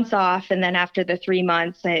 3 months off, and then after the 3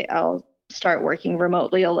 months, I'll start working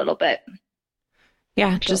remotely a little bit.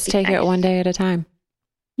 Yeah, just take it one day at a time.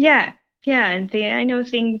 Yeah, and I know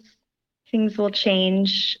things will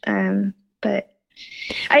change, but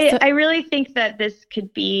I really think that this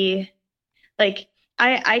could be like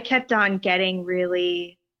I kept on getting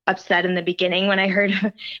really upset in the beginning when I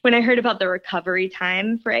heard about the recovery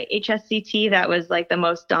time for HSCT. That was like the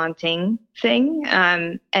most daunting thing,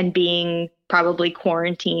 and being probably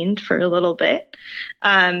quarantined for a little bit.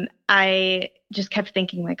 I just kept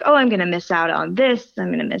thinking like, oh, I'm going to miss out on this. I'm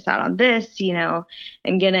going to miss out on this.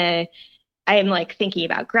 I'm like thinking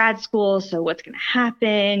about grad school. So what's going to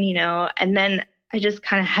happen, and then I just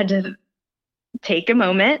kind of had to take a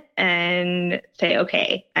moment and say,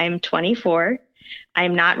 okay, I'm 24.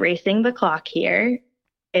 I'm not racing the clock here.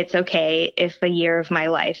 It's okay if a year of my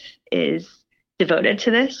life is devoted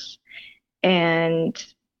to this, and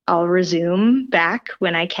I'll resume back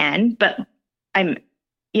when I can, but I'm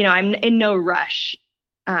in no rush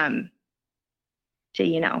to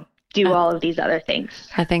do all of these other things.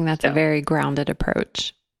 I think that's a very grounded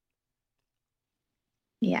approach.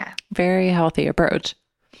 Yeah. Very healthy approach.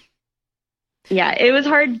 Yeah, it was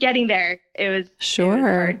hard getting there. It was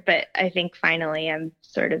hard, but I think finally I'm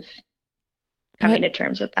sort of coming to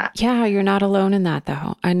terms with that. Yeah, you're not alone in that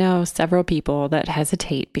though. I know several people that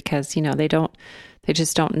hesitate because, they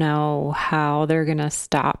just don't know how they're going to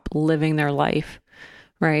stop living their life,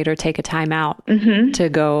 right? Or take a time out to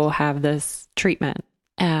go have this treatment.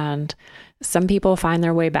 And some people find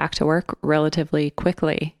their way back to work relatively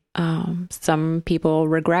quickly. Some people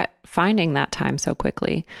regret finding that time so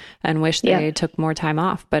quickly and wish they took more time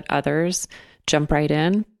off, but others jump right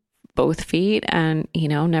in, both feet, and,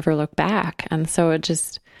 never look back. And so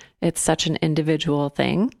it's such an individual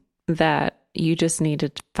thing that you just need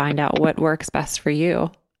to find out what works best for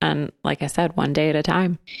you. And like I said, one day at a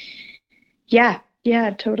time. Yeah,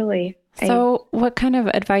 totally. So what kind of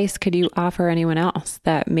advice could you offer anyone else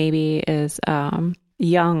that maybe is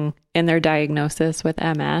young in their diagnosis with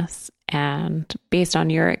MS, and based on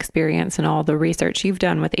your experience and all the research you've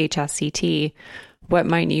done with HSCT, what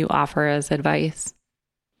might you offer as advice?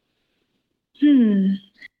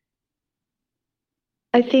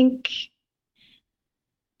 I think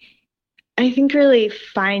really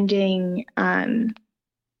finding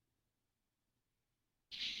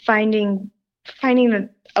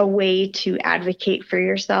a way to advocate for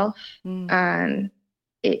yourself.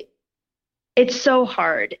 It's so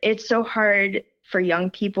hard. It's so hard for young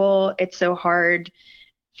people. It's so hard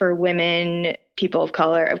for women, people of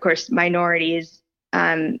color, of course, minorities.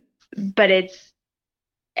 But it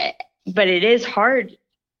is hard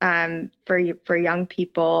for young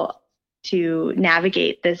people to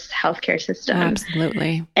navigate this healthcare system.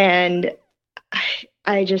 Absolutely. And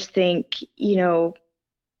I just think,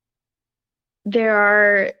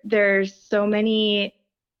 there's so many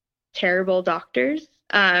terrible doctors,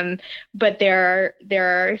 but there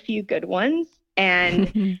are a few good ones,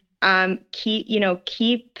 and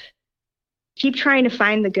keep trying to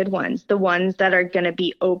find the good ones, the ones that are going to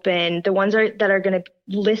be open, the ones that are going to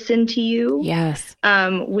listen to you. Yes.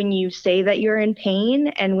 When you say that you're in pain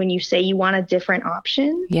and when you say you want a different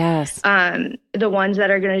option. Yes. The ones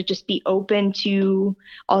that are going to just be open to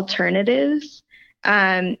alternatives.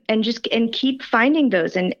 And keep finding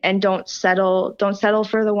those, and don't settle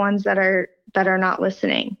for the ones that are not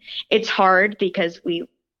listening. It's hard because we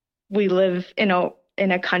live in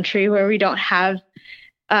a country where we don't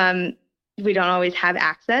always have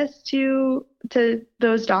access to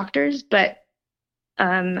those doctors, but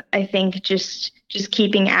I think just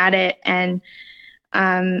keeping at it. And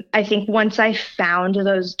I think once I found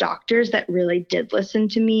those doctors that really did listen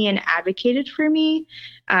to me and advocated for me,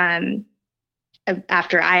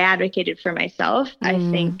 after I advocated for myself, I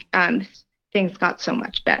think things got so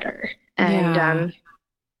much better. And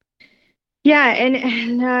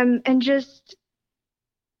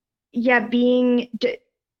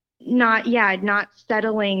not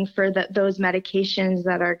settling for those medications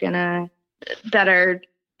that are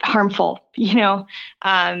harmful,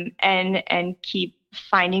 and keep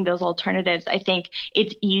finding those alternatives. I think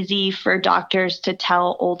it's easy for doctors to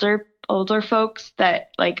tell older folks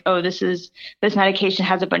that, like, oh, this medication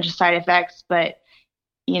has a bunch of side effects, but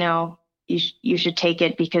you should take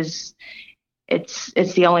it because it's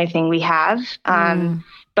the only thing we have.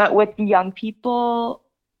 But with young people,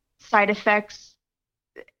 side effects,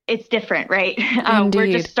 it's different, right?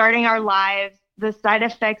 We're just starting our lives. The side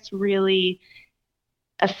effects really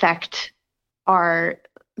affect our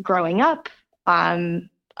growing up,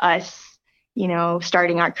 us,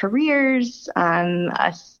 starting our careers,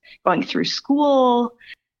 us going through school.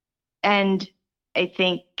 And I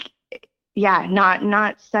think,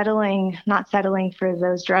 not settling for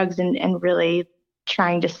those drugs, and really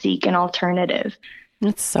trying to seek an alternative.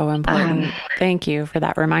 It's so important. Thank you for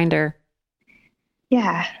that reminder.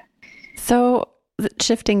 Yeah. So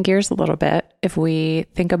shifting gears a little bit, if we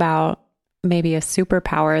think about maybe a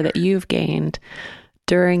superpower that you've gained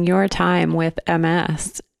during your time with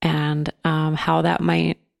MS, and how that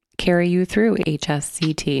might carry you through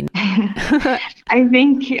HSCT. I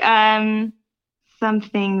think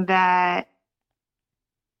something that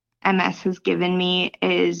MS has given me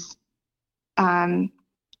is I've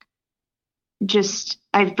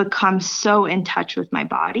become so in touch with my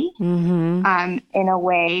body, in a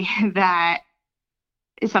way that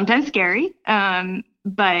is sometimes scary,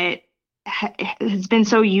 but has been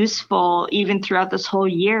so useful even throughout this whole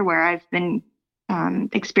year where I've been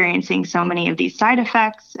experiencing so many of these side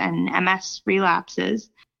effects and MS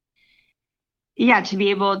relapses. Yeah, to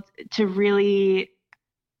be able to really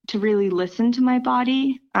listen to my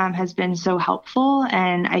body has been so helpful.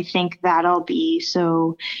 And I think that'll be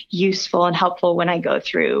so useful and helpful when I go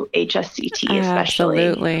through HSCT, especially.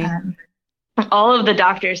 Absolutely. All of the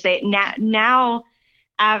doctors say now,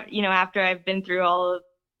 after I've been through all of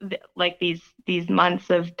these months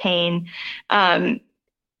of pain,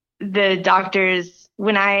 the doctors,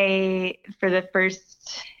 for the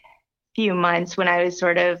first few months, when I was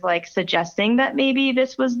sort of like suggesting that maybe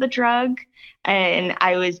this was the drug and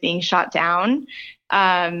I was being shot down,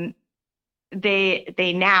 they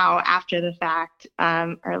now, after the fact,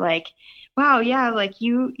 are like, wow, yeah, like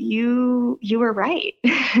you were right.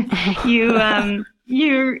 You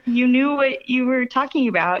knew what you were talking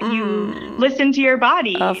about. You listened to your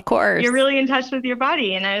body. Of course. You're really in touch with your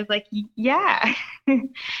body. And I was like, yeah.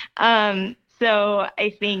 So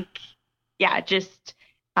I think, yeah, just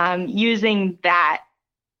using that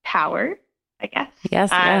power, I guess, Yes,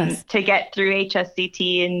 yes. to get through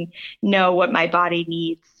HSCT and know what my body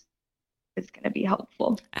needs is going to be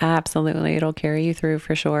helpful. Absolutely. It'll carry you through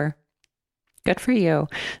for sure. Good for you.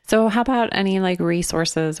 So how about any like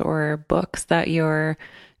resources or books that you're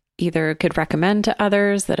either could recommend to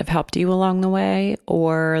others that have helped you along the way,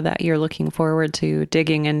 or that you're looking forward to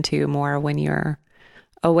digging into more when you're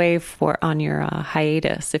away on your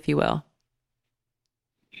hiatus, if you will?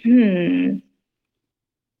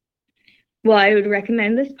 Well, I would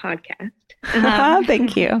recommend this podcast.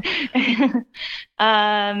 Thank you.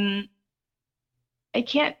 I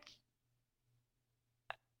can't,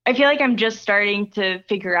 I feel like I'm just starting to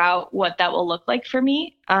figure out what that will look like for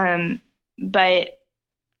me. But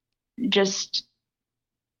just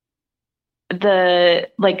the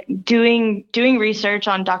like doing research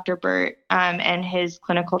on Dr. Burt and his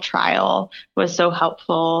clinical trial was so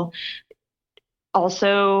helpful.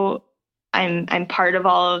 Also, I'm part of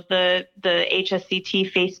all of the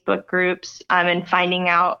HSCT Facebook groups and finding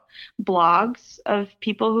out blogs of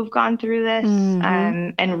people who've gone through this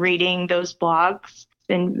and reading those blogs. It's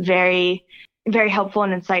been very, very helpful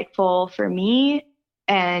and insightful for me,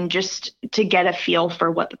 and just to get a feel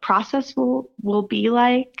for what the process will be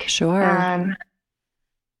like. Sure.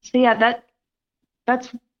 So yeah, that's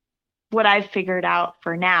what I've figured out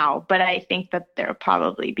for now, but I think that there'll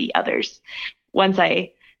probably be others once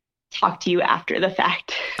I talk to you after the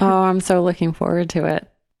fact. Oh, I'm so looking forward to it.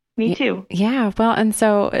 Me too. Yeah. Well, and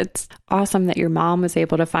so it's awesome that your mom was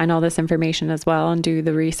able to find all this information as well and do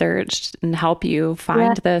the research and help you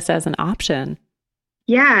find this as an option.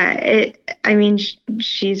 Yeah.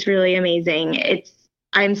 She's really amazing.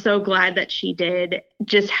 I'm so glad that she did.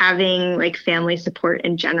 Just having like family support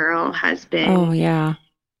in general has been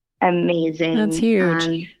amazing. That's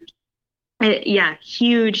huge. Yeah,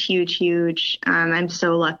 huge, huge, huge. I'm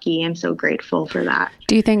so lucky. I'm so grateful for that.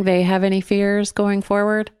 Do you think they have any fears going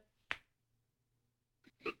forward?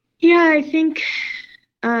 Yeah, I think,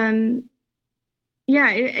 I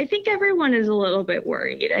think everyone is a little bit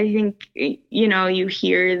worried. I think, you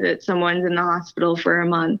hear that someone's in the hospital for a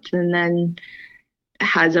month and then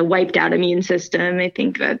has a wiped out immune system. I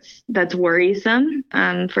think that's worrisome,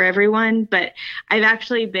 for everyone. But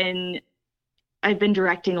I've been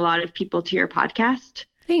directing a lot of people to your podcast.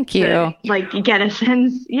 Thank you. To get a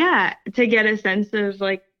sense of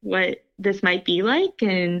like what this might be like.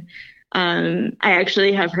 And I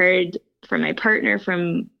actually have heard from my partner,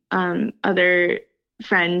 from other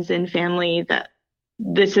friends and family, that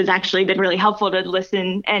this has actually been really helpful to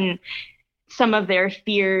listen, and some of their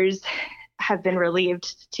fears have been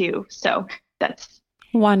relieved too. So that's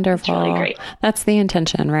wonderful. Really great. That's the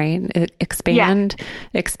intention, right? Expand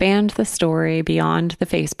the story beyond the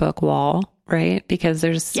Facebook wall, right? Because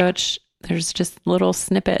there's just little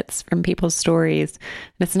snippets from people's stories.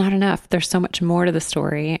 And it's not enough. There's so much more to the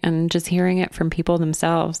story, and just hearing it from people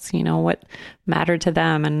themselves, what mattered to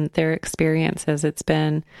them and their experiences. It's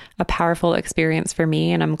been a powerful experience for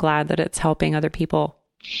me, and I'm glad that it's helping other people.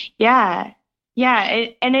 Yeah. Yeah.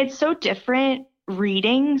 And it's so different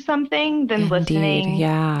reading something than listening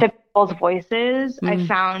to people's voices. I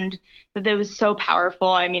found that it was so powerful.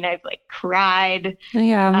 I mean, I've like cried.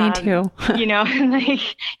 Yeah, me too.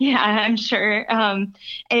 I'm sure.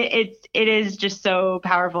 It is just so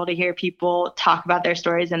powerful to hear people talk about their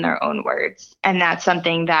stories in their own words. And that's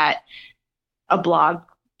something that a blog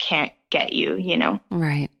can't get you.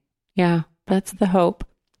 Right. Yeah. That's the hope.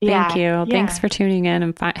 Thank you. Yeah. Thanks for tuning in.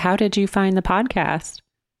 And how did you find the podcast?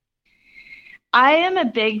 I am a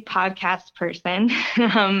big podcast person,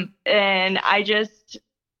 and I just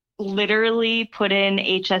literally put in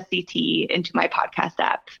HSCT into my podcast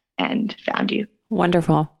app and found you.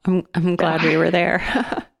 Wonderful. I'm glad we were there.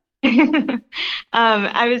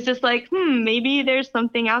 I was just like, maybe there's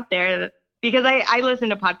something out there, because I listen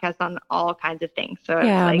to podcasts on all kinds of things. So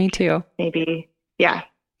yeah, me too. Maybe, yeah.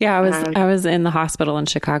 Yeah, I was in the hospital in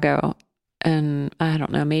Chicago, and I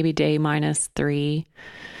don't know, maybe day -3.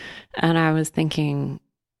 And I was thinking,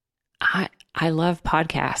 I love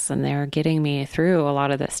podcasts, and they're getting me through a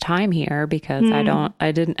lot of this time here, because I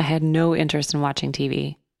had no interest in watching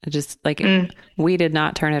TV. We did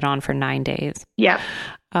not turn it on for 9 days. Yeah.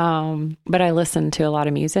 But I listened to a lot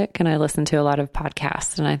of music, and I listened to a lot of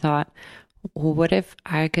podcasts, and I thought, well, what if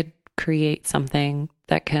I could create something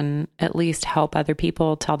that can at least help other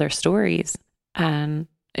people tell their stories and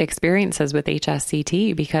experiences with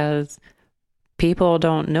HSCT, because people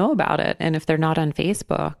don't know about it. And if they're not on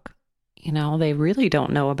Facebook, they really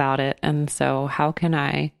don't know about it. And so how can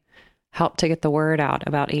I help to get the word out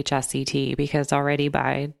about HSCT, because already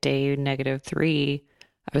by day -3,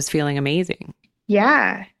 I was feeling amazing.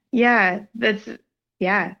 Yeah. Yeah.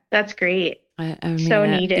 That's great. I mean, So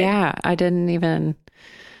needed. yeah, I didn't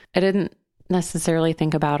necessarily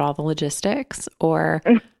think about all the logistics or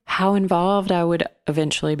how involved I would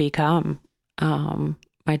eventually become.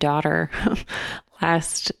 My daughter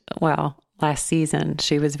last season,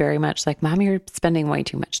 she was very much like, Mom, you're spending way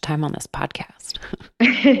too much time on this podcast.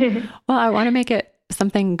 Well, I want to make it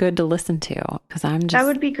something good to listen to, because that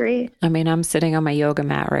would be great. I mean, I'm sitting on my yoga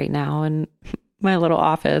mat right now in my little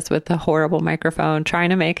office with a horrible microphone, trying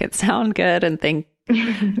to make it sound good. And thank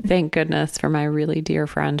goodness for my really dear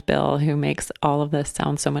friend, Bill, who makes all of this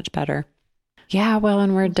sound so much better. Yeah, well,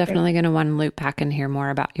 and we're definitely going to want to loop back and hear more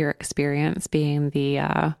about your experience being the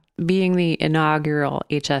inaugural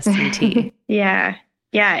HSCT. Yeah.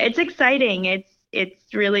 It's exciting.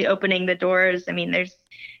 It's really opening the doors. I mean,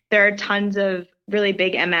 there are tons of really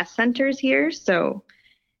big MS centers here. So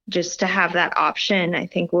just to have that option, I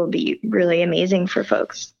think will be really amazing for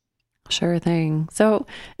folks. Sure thing. So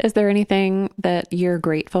is there anything that you're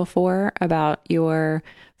grateful for about your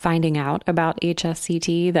finding out about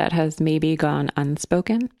HSCT that has maybe gone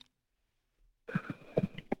unspoken?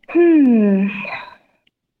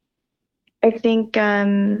 I think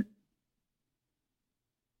I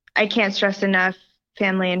can't stress enough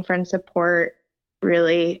family and friend support,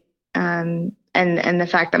 really. And the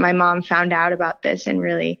fact that my mom found out about this and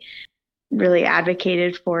really, really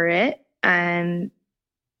advocated for it. And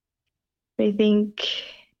I think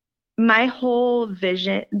my whole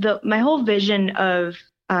vision of,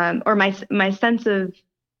 or my sense of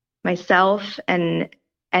myself and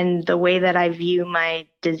the way that I view my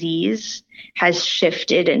disease has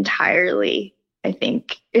shifted entirely, I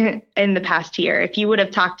think, in the past year. If you would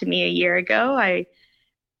have talked to me a year ago, I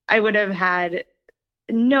would have had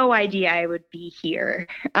no idea I would be here,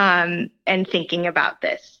 and thinking about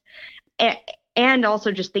this, and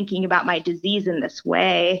also just thinking about my disease in this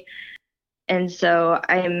way. And so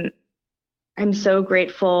I'm so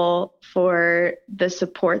grateful for the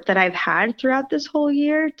support that I've had throughout this whole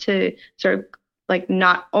year to sort of like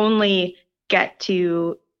not only get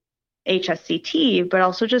to HSCT, but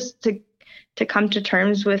also just to come to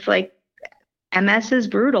terms with like MS is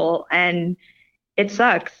brutal and it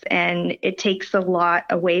sucks and it takes a lot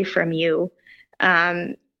away from you.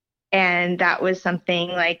 And that was something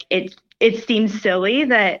like it seems silly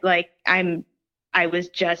that like I was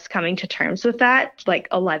just coming to terms with that like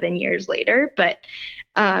 11 years later, but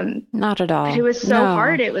not at all. It was so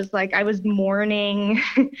hard. It was like I was mourning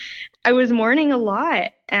I was mourning a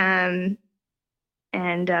lot. And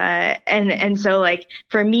so like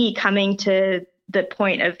for me coming to the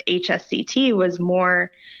point of HSCT was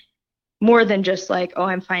more than just like, oh,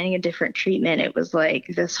 I'm finding a different treatment. It was like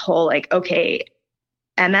this whole like, okay,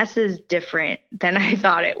 MS is different than I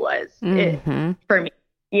thought it was. For me.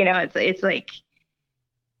 You know, it's like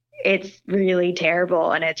it's really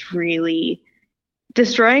terrible and it's really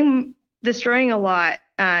destroying a lot,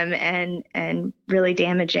 and really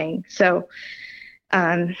damaging. So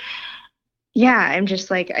yeah, I'm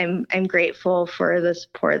just like I'm grateful for the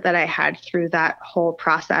support that I had through that whole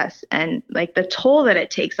process, and like the toll that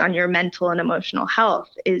it takes on your mental and emotional health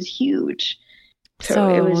is huge.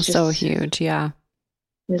 So it was just, so huge. Yeah.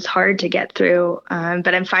 It was hard to get through.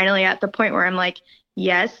 But I'm finally at the point where I'm like,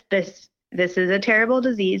 yes, this is a terrible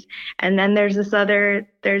disease. And then there's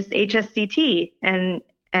HSCT, and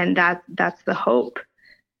that's the hope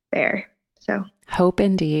there. So hope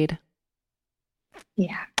indeed.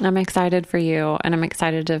 Yeah. I'm excited for you, and I'm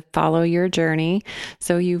excited to follow your journey.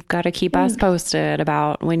 So you've got to keep us posted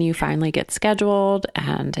about when you finally get scheduled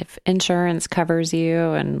and if insurance covers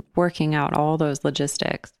you and working out all those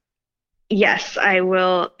logistics. Yes, I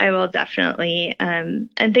will definitely. And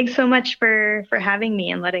thanks so much for having me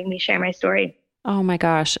and letting me share my story. Oh my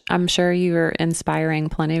gosh. I'm sure you're inspiring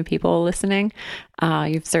plenty of people listening.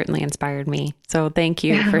 You've certainly inspired me. So thank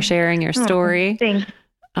you for sharing your story. Thanks.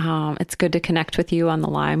 It's good to connect with you on the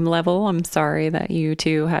Lyme level. I'm sorry that you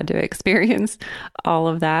too had to experience all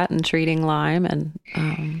of that and treating Lyme.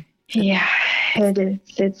 And yeah,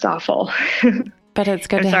 it's awful. But it's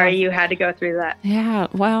good. I'm sorry you had to go through that. Yeah.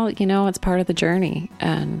 Well, it's part of the journey,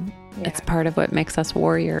 and it's part of what makes us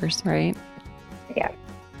warriors, right? Yeah.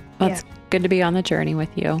 Well, it's good to be on the journey with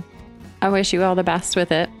you. I wish you all the best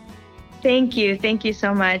with it. Thank you. Thank you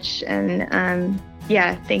so much. And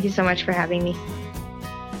thank you so much for having me.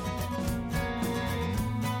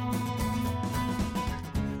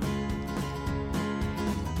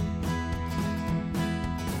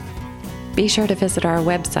 Be sure to visit our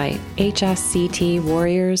website,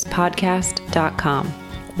 hsctwarriorspodcast.com,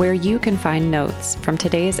 where you can find notes from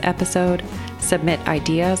today's episode, submit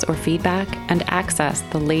ideas or feedback, and access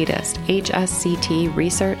the latest HSCT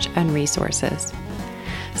research and resources.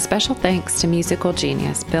 Special thanks to musical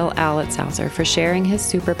genius Bill Alitzhauser for sharing his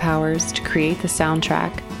superpowers to create the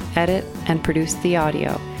soundtrack, edit, and produce the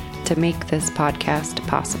audio to make this podcast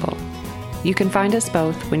possible. You can find us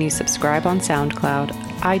both when you subscribe on SoundCloud,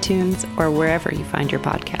 iTunes, or wherever you find your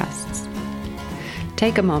podcasts.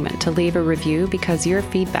 Take a moment to leave a review because your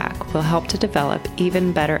feedback will help to develop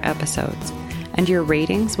even better episodes, and your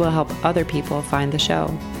ratings will help other people find the show.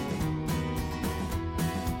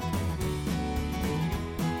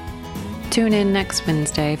 Tune in next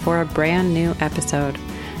Wednesday for a brand new episode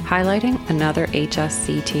highlighting another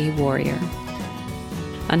HSCT warrior.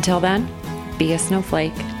 Until then, be a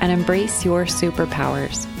snowflake and embrace your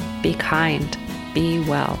superpowers. Be kind, be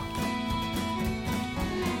well.